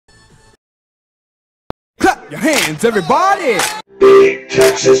your hands, everybody! Big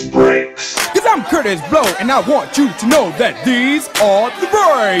Texas Breaks. Cause I'm Curtis Blow, and I want you to know that these are the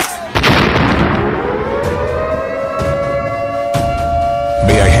breaks!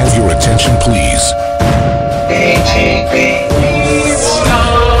 May I have your attention, please? ATB.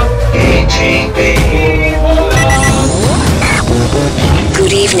 ATB.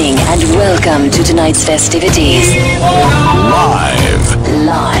 Good evening and welcome to tonight's festivities.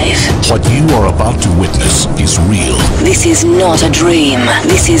 Live. What you are about to witness is real. This is not a dream.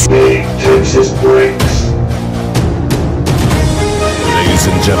 This is Big Texas Breaks. Ladies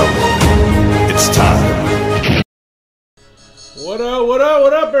and gentlemen, it's time. What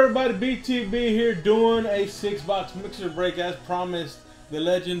up, everybody? BTB here doing a 6-box mixer break as promised. The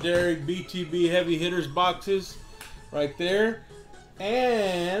legendary BTB Heavy Hitters boxes right there.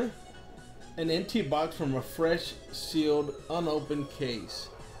 And an NT box from a fresh, sealed, unopened case.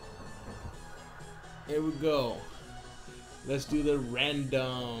 Here we go. Let's do the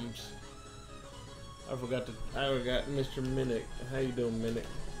randoms. I forgot Mr. Minnick. How you doing, Minnick?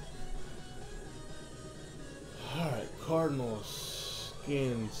 Alright, Cardinals,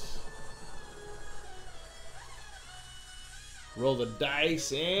 Skins. Roll the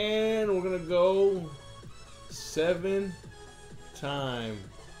dice, and we're gonna go 7 times.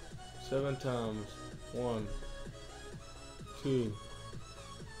 7 times. 1, 2,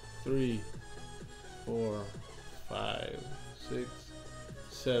 3, 4, 5, 6,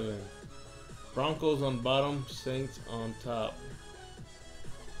 7. Broncos on bottom, Saints on top.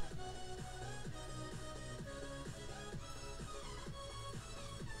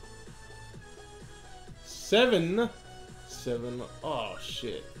 Seven. Oh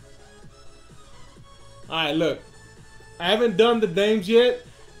shit. Alright, look. I haven't done the names yet,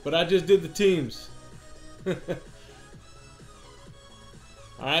 but I just did the teams.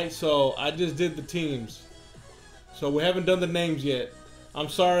 Alright, so I just did the teams. So we haven't done the names yet. I'm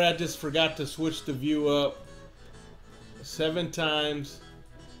sorry, I just forgot to switch the view up. 7 times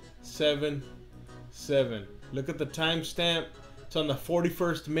 7, 7. Look at the timestamp. It's on the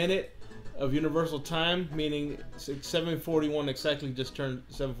 41st minute of Universal Time, meaning 7:41 exactly, just turned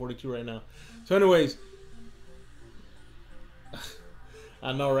 7:42 right now. So anyways,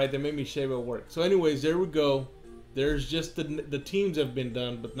 I know, right? They made me shave at work. So anyways, there we go. There's just the teams have been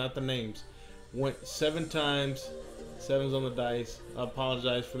done, but not the names. Went 7 times. 7's on the dice. I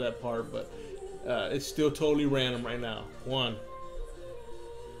apologize for that part, but it's still totally random right now. 1,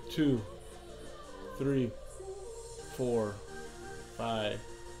 2, 3, 4, 5,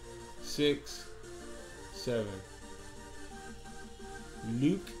 6, 7.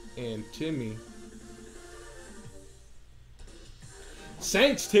 Luke and Timmy.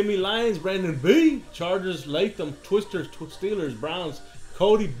 Saints, Timmy. Lions, Brandon B. Chargers, Latham. Twisters, Steelers, Browns,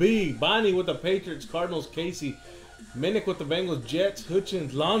 Cody B. Bonnie with the Patriots, Cardinals, Casey. Minnick with the Bengals, Jets,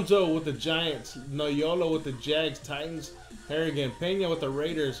 Hutchins, Lonzo with the Giants, Noyola with the Jags, Titans, Harrigan, Pena with the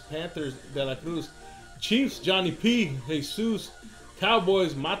Raiders, Panthers, De La Cruz, Chiefs, Johnny P, Jesus,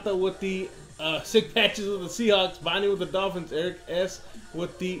 Cowboys, Mata with the Sick Patches with the Seahawks, Bonnie with the Dolphins, Eric S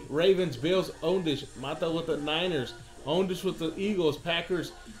with the Ravens, Bills, Ondish, Mata with the Niners, Ondish with the Eagles,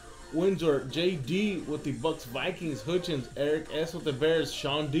 Packers, Windsor, JD with the Bucks, Vikings, Hutchins, Eric S with the Bears,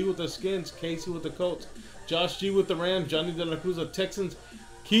 Sean D with the Skins, Casey with the Colts, Josh G with the Rams, Johnny De La Cruz with the Texans,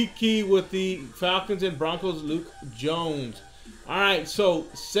 Kiki with the Falcons and Broncos, Luke Jones. Alright, so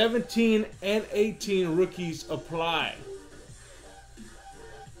 17 and 18 rookies apply.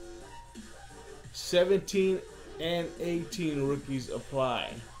 17 and 18 rookies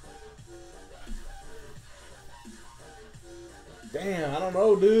apply. Damn, I don't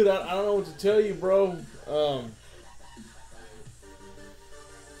know, dude. I don't know what to tell you, bro.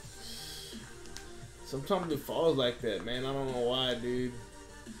 Sometimes it falls like that, man. I don't know why, dude.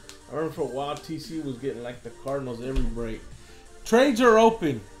 I remember for a while TC was getting like the Cardinals every break. Trades are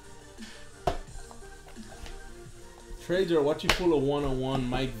open. Trades are what you pull a one-on-one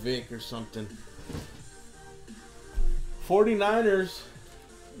Mike Vick or something. 49ers.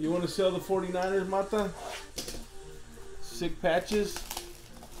 You want to sell the 49ers, Mata? Sick Patches.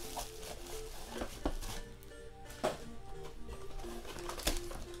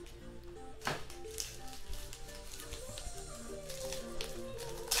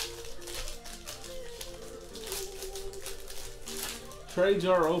 Trades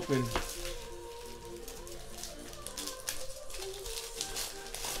are open.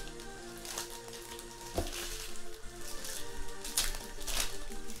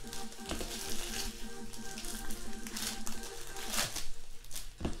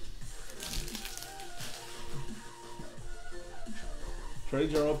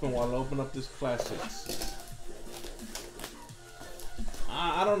 Trades are open while I open up this Classics.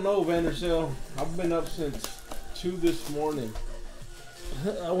 I don't know, Vandersell. I've been up since 2 this morning.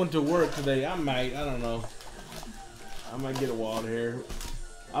 I went to work today. I don't know. I might get a water here.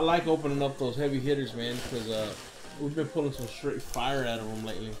 I like opening up those heavy hitters, man, because we've been pulling some straight fire out of them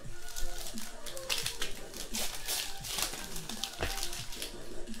lately.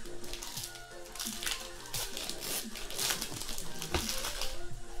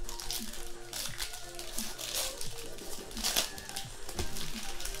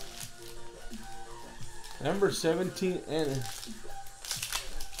 Number 17 and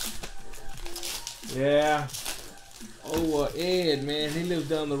yeah. Oh, Ed, man, he lives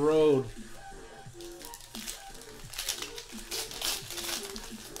down the road.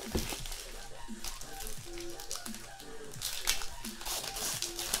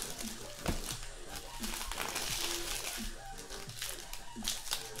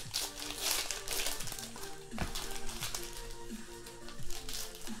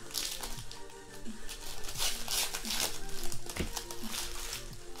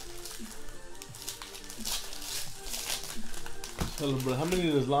 How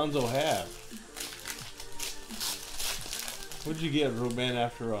many does Lonzo have? What'd you get, Ruben,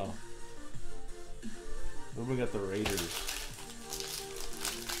 after all? Ruben got the Raiders.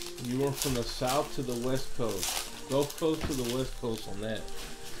 You went from the south to the west coast. Gulf Coast to the west coast on that.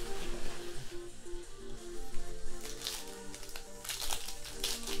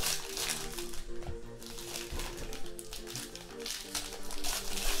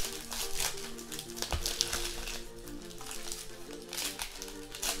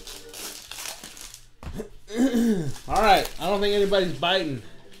 Alright, I don't think anybody's biting.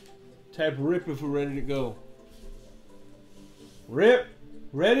 Type rip if we're ready to go. Rip,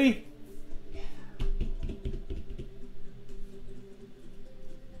 ready?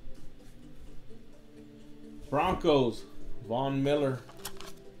 Broncos, Von Miller.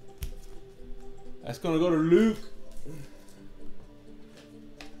 That's gonna go to Luke.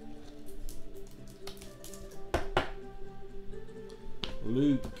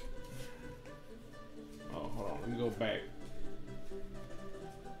 Luke. Let me go back.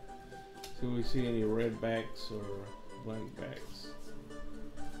 See if we see any red backs or blank backs.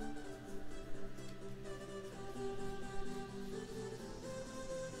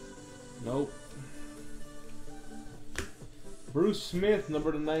 Nope. Bruce Smith,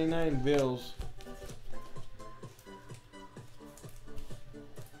 number 99, Bills.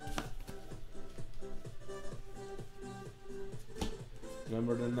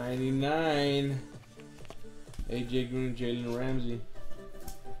 Number 99. AJ Green, Jalen Ramsey.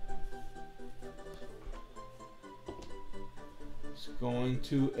 It's going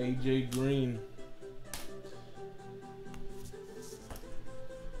to AJ Green.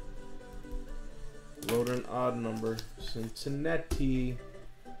 Wrote an odd number. Cincinnati.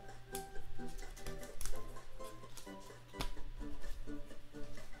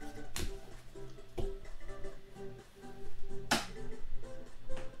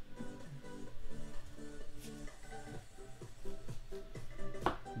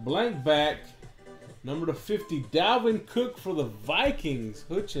 Blank back, number to 50, Dalvin Cook for the Vikings.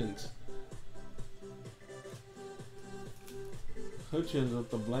 Hutchins with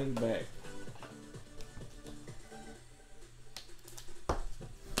the blank back.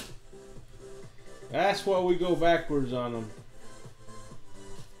 That's why we go backwards on them.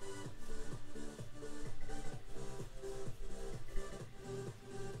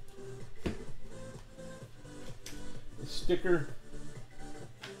 The sticker.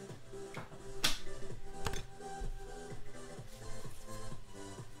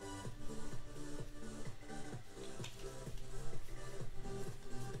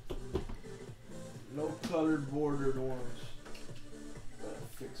 Colored bordered ones. Gotta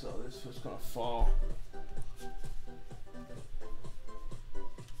fix all this so it's gonna fall.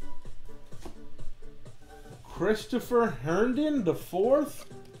 Christopher Herndon, the 4th.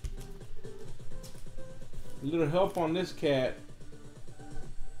 A little help on this cat.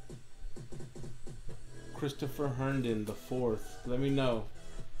 Christopher Herndon, the 4th. Let me know.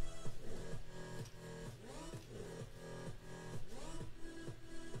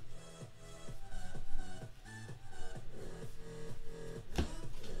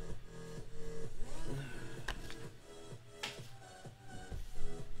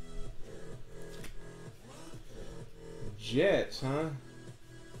 Jets, huh?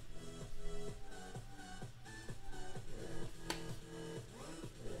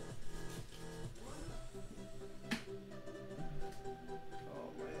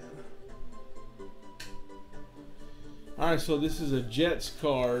 Alright, so this is a Jets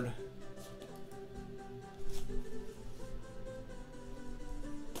card.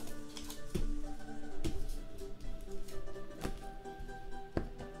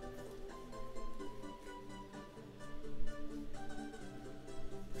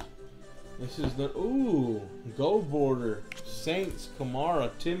 This is the gold border. Saints,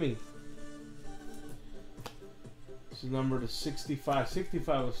 Kamara, Timmy. This is number to 65.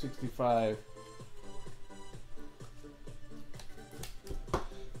 65 of 65.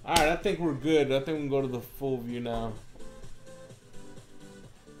 Alright, I think we're good. I think we can go to the full view now.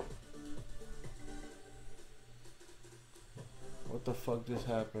 What the fuck just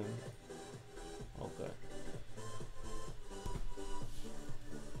happened? Okay.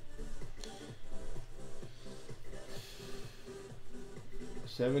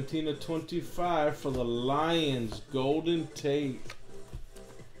 $17 of 25 for the Lions. Golden Tate.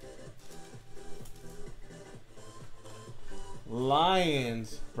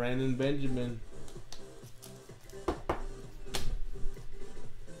 Lions. Brandon Benjamin.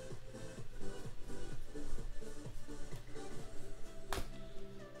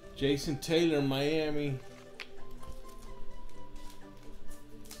 Jason Taylor, Miami.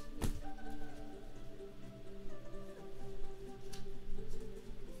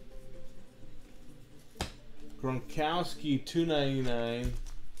 Gronkowski, $2.99.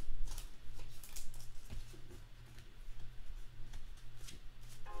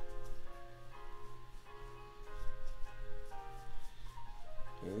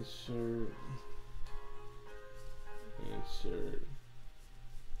 Insert. Insert.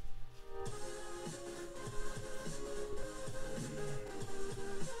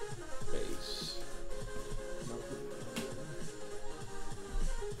 Base.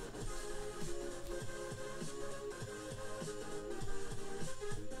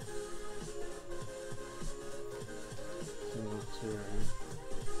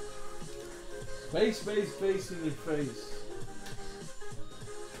 Face in your face.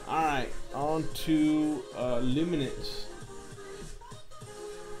 Alright, on to Luminance.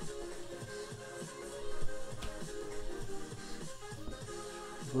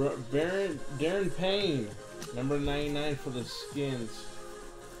 Darren Payne, number 99 for the Skins.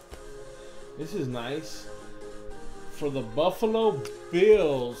 This is nice. For the Buffalo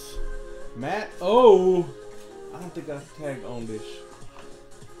Bills, Matt O. I don't think I tagged on this.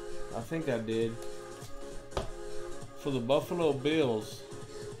 I think I did. For the Buffalo Bills.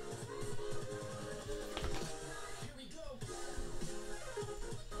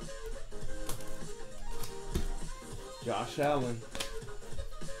 Josh Allen.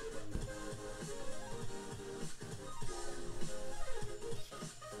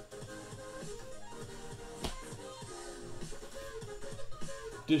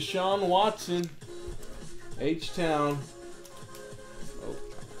 Deshaun Watson. H-Town. Oh,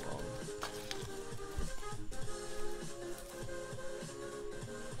 wrong.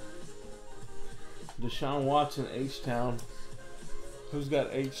 Deshaun Watson, H-Town. Who's got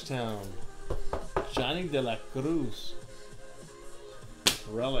H-Town? Johnny De La Cruz.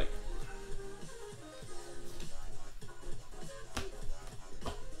 Relic.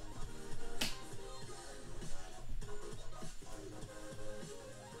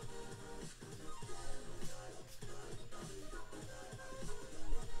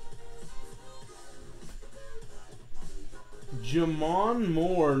 Jamon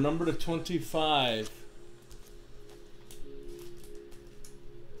Moore, number to 25.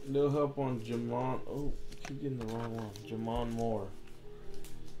 No help on Jamon. Oh, keep getting the wrong one. Jamon Moore.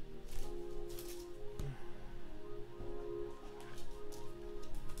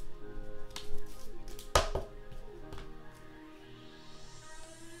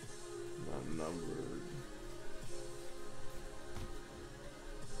 Not numbered.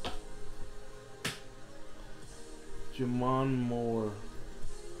 Jamon Moore.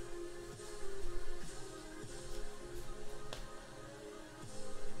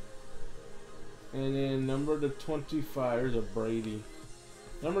 And then number to 25, there's a Brady.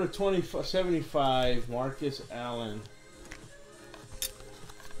 Number to 75, Marcus Allen.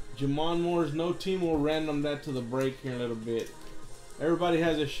 Jamon Moore's no team will random that to the break here in a little bit. Everybody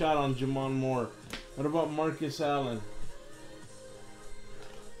has a shot on Jamon Moore. What about Marcus Allen?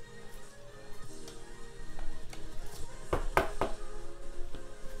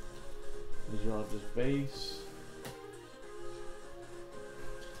 Draw this base.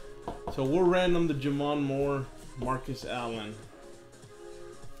 So we'll random the Jamon Moore, Marcus Allen.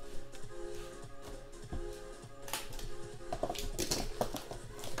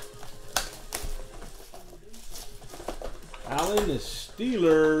 Allen is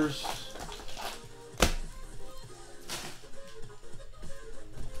Steelers.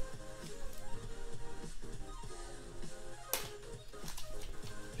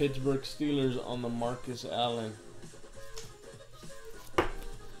 Pittsburgh Steelers on the Marcus Allen.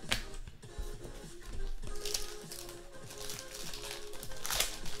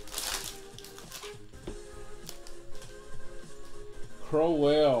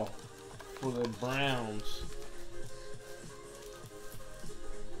 Crowell for the Browns.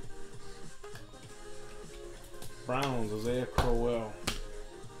 Browns, Isaiah Crowell.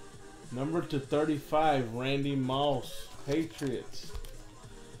 Number to 35, Randy Moss, Patriots.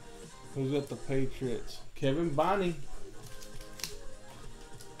 Who's got the Patriots? Kevin Bonney.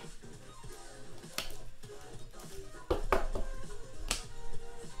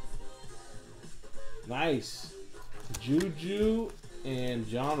 Nice. Juju and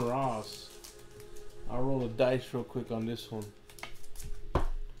John Ross. I'll roll a dice real quick on this one.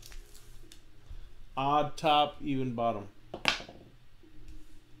 Odd top, even bottom.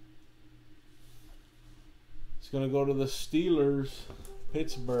 It's going to go to the Steelers.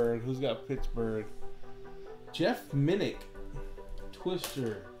 Pittsburgh. Who's got Pittsburgh? Jeff Minnick.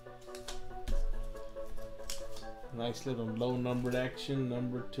 Twister. Nice little low numbered action.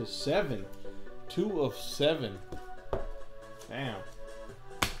 Number to 7. 2 of 7. Damn.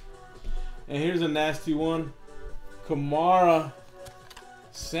 And here's a nasty one. Kamara.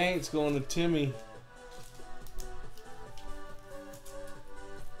 Saints going to Timmy.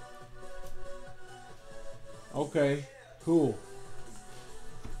 Okay, cool.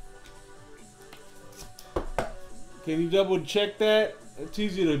 Can you double check that? It's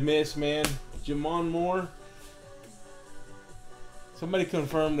easy to miss, man. Jamon Moore. Somebody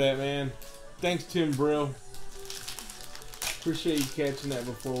confirm that, man. Thanks, Tim Brill. Appreciate you catching that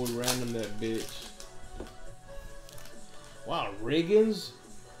before we random that bitch. Wow, Riggins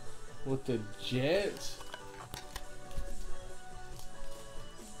with the Jets.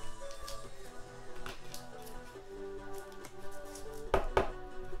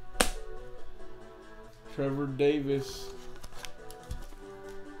 Trevor Davis.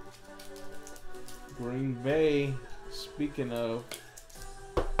 Green Bay. Speaking of.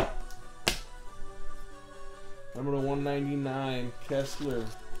 Number 199, Kessler.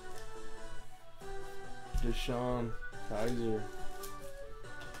 Deshaun Kaiser.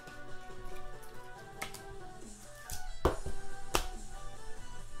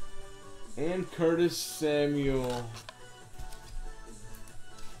 And Curtis Samuel.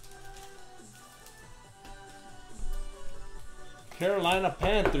 Carolina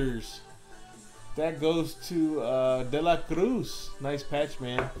Panthers. That goes to De La Cruz. Nice patch,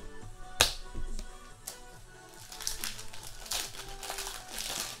 man.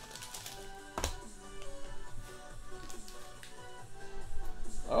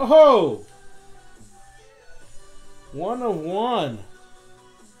 Oh! 1 of 1.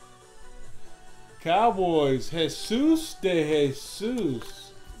 Cowboys. Jesus de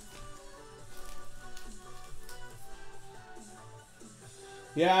Jesus.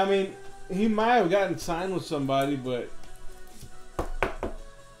 Yeah, I mean, he might have gotten signed with somebody, but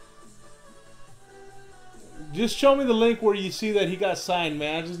just show me the link where you see that he got signed,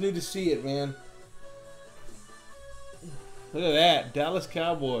 man. I just need to see it, man. Look at that. Dallas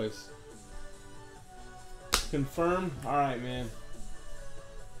Cowboys. Confirmed? Alright, man.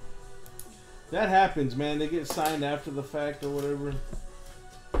 That happens, man. They get signed after the fact or whatever.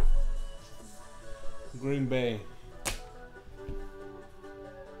 Green Bay.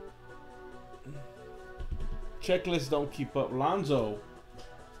 Checklists don't keep up. Lonzo.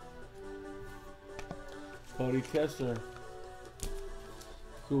 Cody Kessler.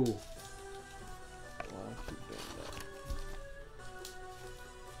 Cool.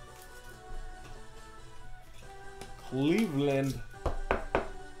 Cleveland.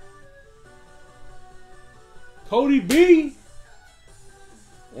 Cody B.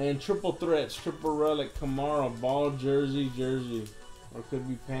 And triple threats. Triple relic. Kamara. Ball jersey. Or could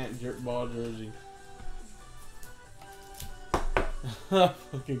be pant ball jersey.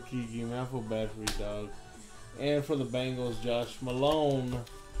 Fucking Kiki, man. I feel bad for you, dog. And for the Bengals, Josh Malone.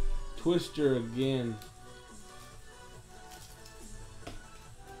 Twister again.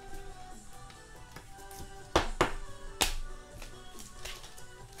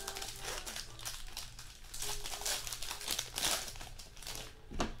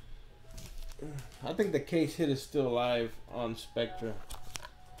 I think the case hit is still live on Spectra.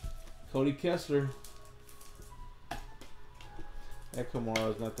 Cody Kessler. That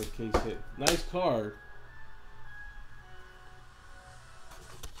Kamara is not the case hit. Nice card.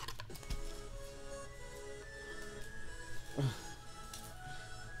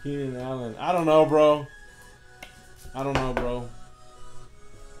 Keenan Allen. I don't know, bro.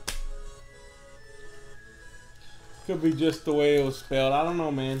 Could be just the way it was spelled. I don't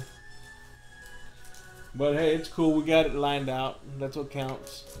know, man. But hey, it's cool. We got it lined out. That's what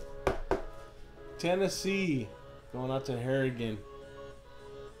counts. Tennessee. Going out to Harrigan.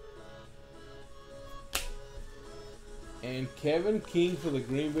 And Kevin King for the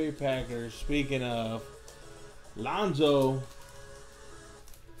Green Bay Packers. Speaking of Lonzo.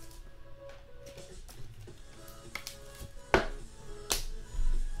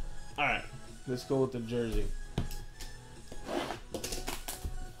 Alright, let's go with the jersey.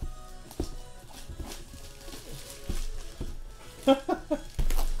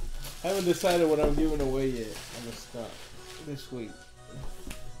 I haven't decided what I'm giving away yet on the stuff this week.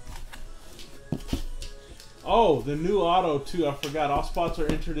 Oh, the new auto too. I forgot. All spots are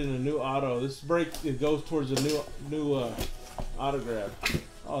entered in a new auto. This break it goes towards a new autograph.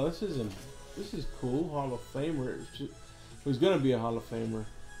 Oh, this is cool. Hall of Famer. Who's gonna be a Hall of Famer?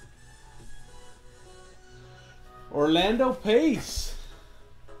 Orlando Pace.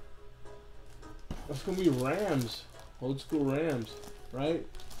 That's gonna be Rams. Old school Rams, right?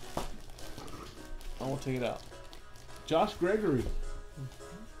 I won't take it out. Josh Gregory.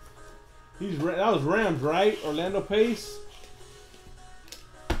 That was Rams, right? Orlando Pace.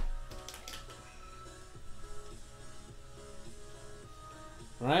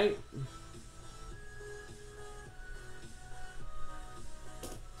 Right?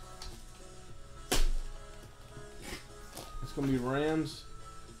 It's gonna be Rams.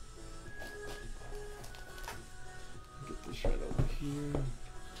 Get this right over here.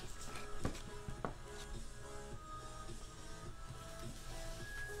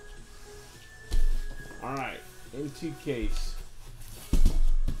 Alright, empty case.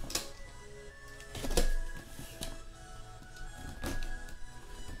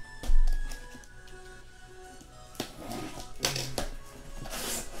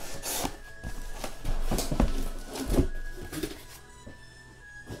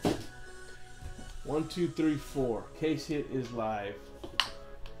 One, two, three, four. Case hit is live.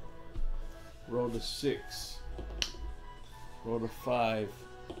 Roll to 6. Roll to 5.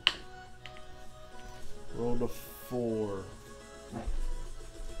 Roll to 4.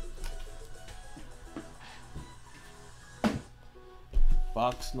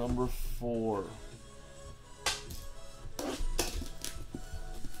 Box number 4.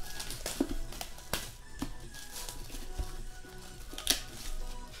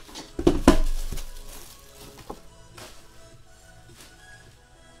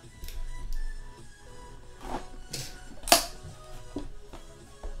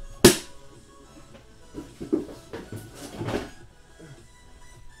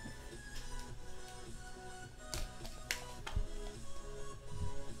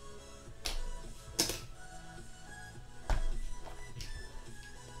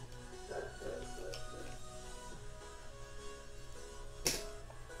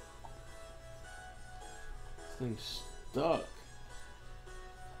 Thing's stuck.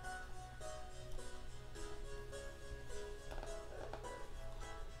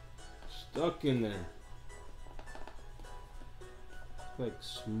 Stuck in there. Like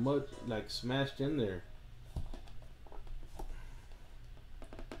smudged, like smashed in there.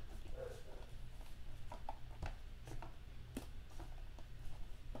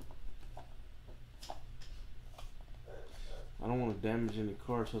 I don't want to damage any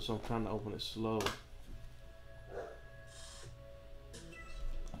cards, so I'm trying to open it slow.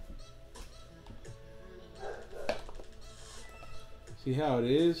 See how it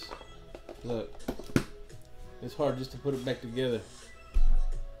is? Look. It's hard just to put it back together.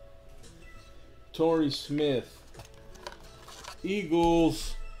 Torrey Smith.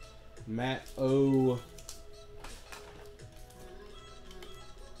 Eagles. Matt O.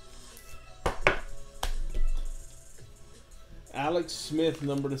 Alex Smith,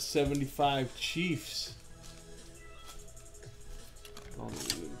 number to 75, Chiefs.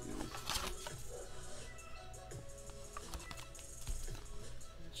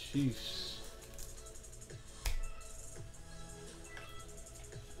 Chiefs.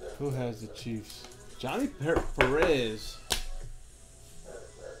 Who has the Chiefs? Johnny Perez.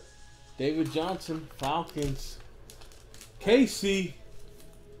 David Johnson, Falcons. Casey.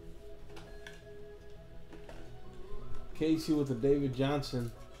 Casey with the David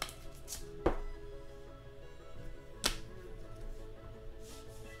Johnson.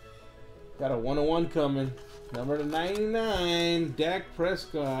 Got a 101 coming. Number to 99, Dak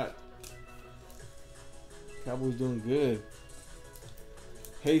Prescott. Cowboys doing good.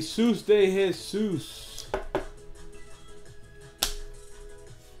 Jesus de Jesus.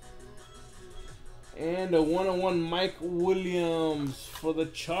 And a 101 Mike Williams for the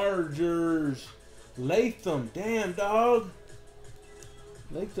Chargers. Latham, damn dog.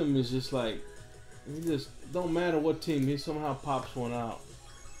 Latham is just like, he just don't matter what team, he somehow pops one out.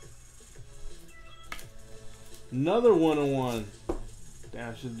 Another 101.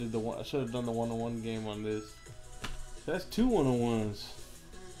 Damn, I should have done the 101 game on this. That's 2 101s.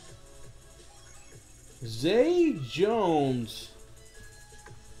 Zay Jones.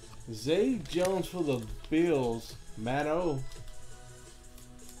 Zay Jones for the Bills. Matt O.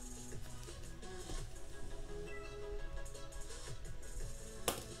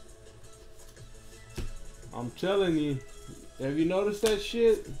 I'm telling you. Have you noticed that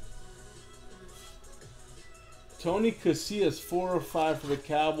shit? Tony Casillas 4 or 5 for the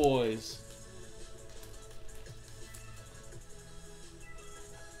Cowboys.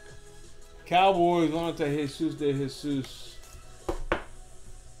 Cowboys on to Jesus de Jesus.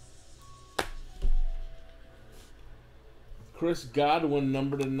 Chris Godwin,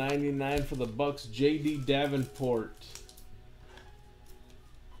 number to 99 for the Bucks. J.D. Davenport.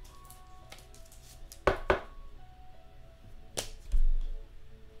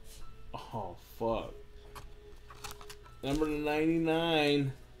 Oh, fuck. Number to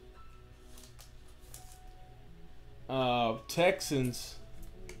 99. Texans.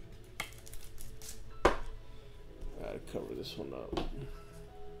 Gotta cover this one up.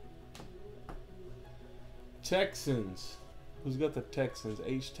 Texans. Who's got the Texans?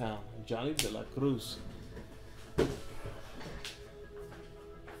 H-Town. Johnny De La Cruz.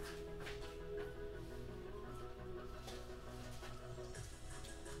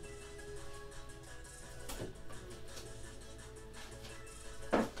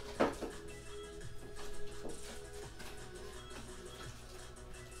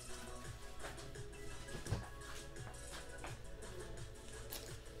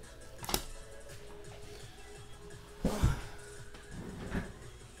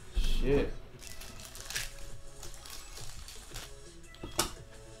 Shit.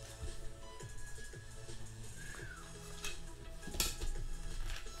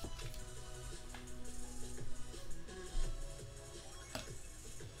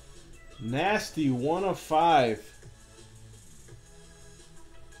 Nasty 1 of 5.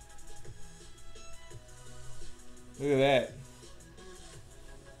 Look at that.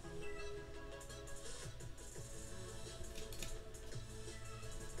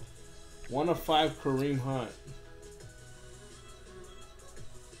 One of 5, Kareem Hunt.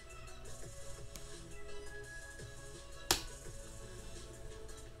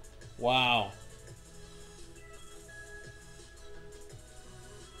 Wow.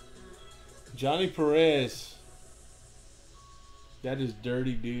 Johnny Perez. That is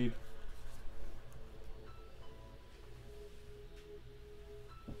dirty, dude.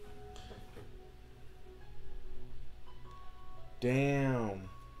 Damn.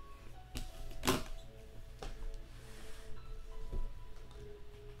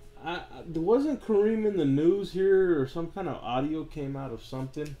 Wasn't Kareem in the news here, or some kind of audio came out of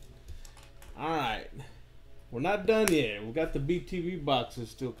something? Alright. We're not done yet. We got the BTV boxes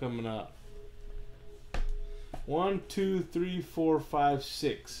still coming up. 1, 2, 3, 4, 5,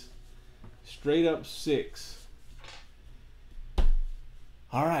 6. Straight up 6.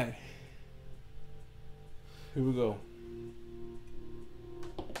 Alright. Here we go.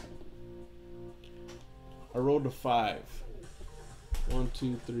 I rolled a 5. 1,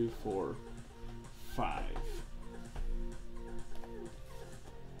 2, 3, 4, 5.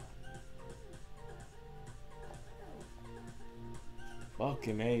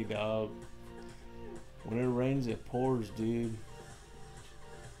 Fucking A, dog. When it rains, it pours, dude.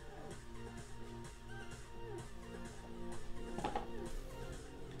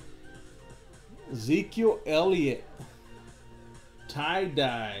 Ezekiel Elliott.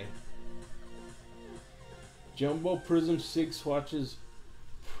 Tie-dye. Jumbo Prism 6 swatches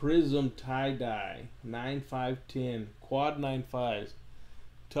Prism tie-dye 9.510 quad 9.5s.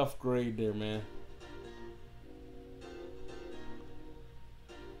 Tough grade there, man.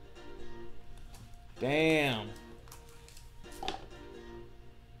 Damn.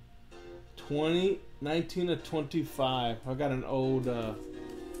 19 of 25. I got an old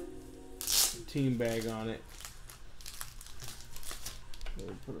team bag on it. Let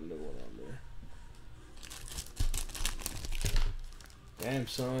me put a new one on there. Damn,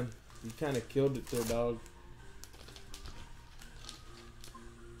 son. You kind of killed it there, dog.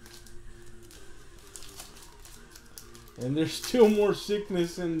 And there's still more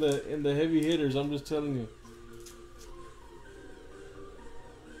sickness in the heavy hitters, I'm just telling you.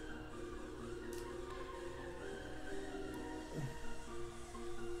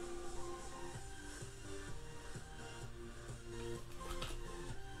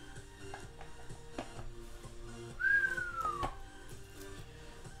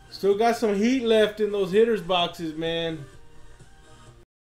 Still got some heat left in those hitters boxes, man.